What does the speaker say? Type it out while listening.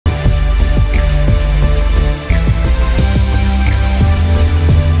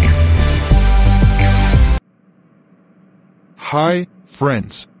Hi,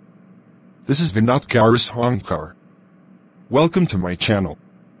 friends. This is VinothGowrishankar. Welcome to my channel.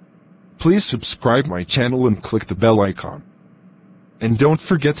 Please subscribe my channel and click the bell icon. And don't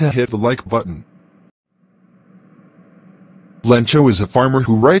forget to hit the like button. Lencho is a farmer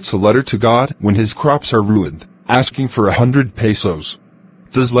who writes a letter to God when his crops are ruined, asking for 100 pesos.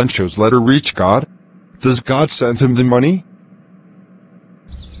 Does Lencho's letter reach God? Does God send him the money?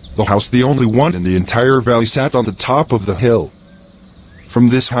 The house, the only one in the entire valley, sat on the top of the hill. From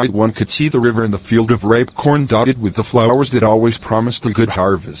this height one could see the river and the field of ripe corn dotted with the flowers that always promised a good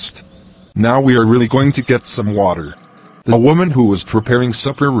harvest. Now we are really going to get some water. The woman who was preparing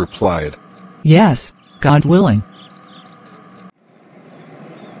supper replied, Yes, God willing.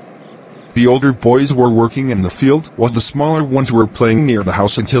 The older boys were working in the field while the smaller ones were playing near the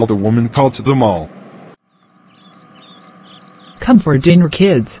house until the woman called to them all. Come for dinner,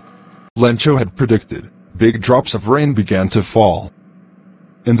 kids. Lencho had predicted. Big drops of rain began to fall.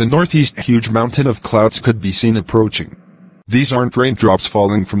 In the northeast, a huge mountain of clouds could be seen approaching. These aren't raindrops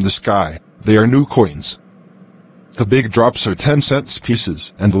falling from the sky, they are new coins. The big drops are 10-cent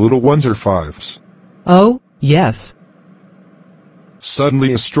pieces, and the little ones are 5s. Oh, yes.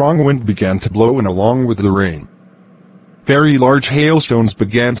 Suddenly a strong wind began to blow, and along with the rain, very large hailstones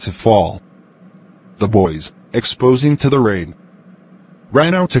began to fall. The boys, exposing to the rain,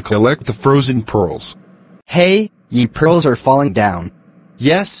 ran out to collect the frozen pearls. Hey, ye pearls are falling down.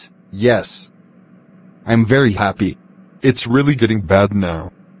 Yes, yes. I'm very happy. It's really getting bad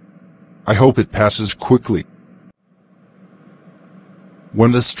now. I hope it passes quickly.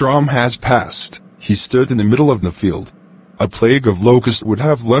 When the storm has passed, he stood in the middle of the field. A plague of locusts would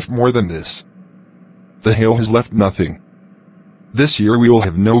have left more than this. The hail has left nothing. This year we will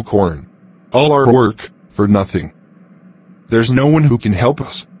have no corn. All our work, for nothing. There's no one who can help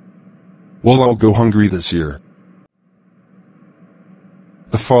us. We'll all go hungry this year.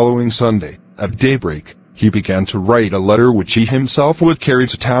 The following Sunday, at daybreak, he began to write a letter which he himself would carry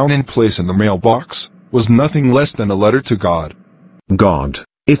to town and place in the mailbox. Was nothing less than a letter to God. God,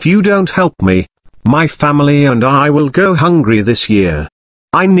 if you don't help me, my family and I will go hungry this year.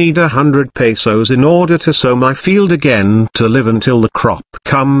 I need 100 pesos in order to sow my field again to live until the crop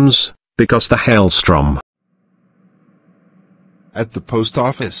comes, because the hailstorm. At the post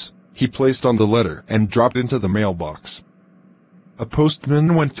office, he placed on the letter and dropped into the mailbox. A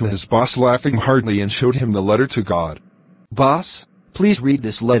postman went to his boss laughing heartily and showed him the letter to God. Boss, please read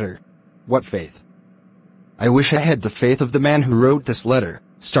this letter. What faith? I wish I had the faith of the man who wrote this letter,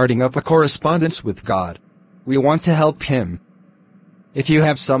 starting up a correspondence with God. We want to help him. If you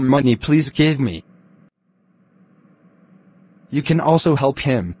have some money, please give me. You can also help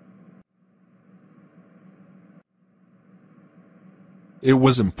him. It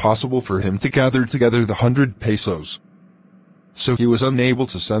was impossible for him to gather together the 100 pesos. So he was unable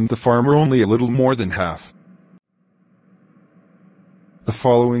to send the farmer only a little more than half. The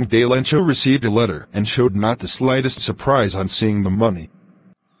following day Lencho received a letter and showed not the slightest surprise on seeing the money.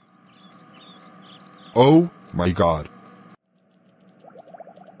 Oh, my God.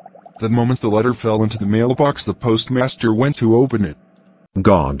 The moment the letter fell into the mailbox, the postmaster went to open it.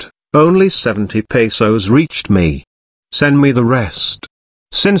 God, only 70 pesos reached me. Send me the rest,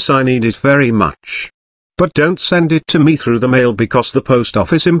 since I need it very much. But don't send it to me through the mail because the post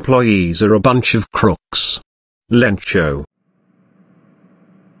office employees are a bunch of crooks. Lencho.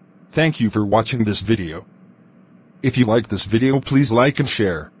 Thank you for watching this video. If you like this video, please like and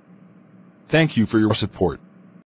share. Thank you for your support.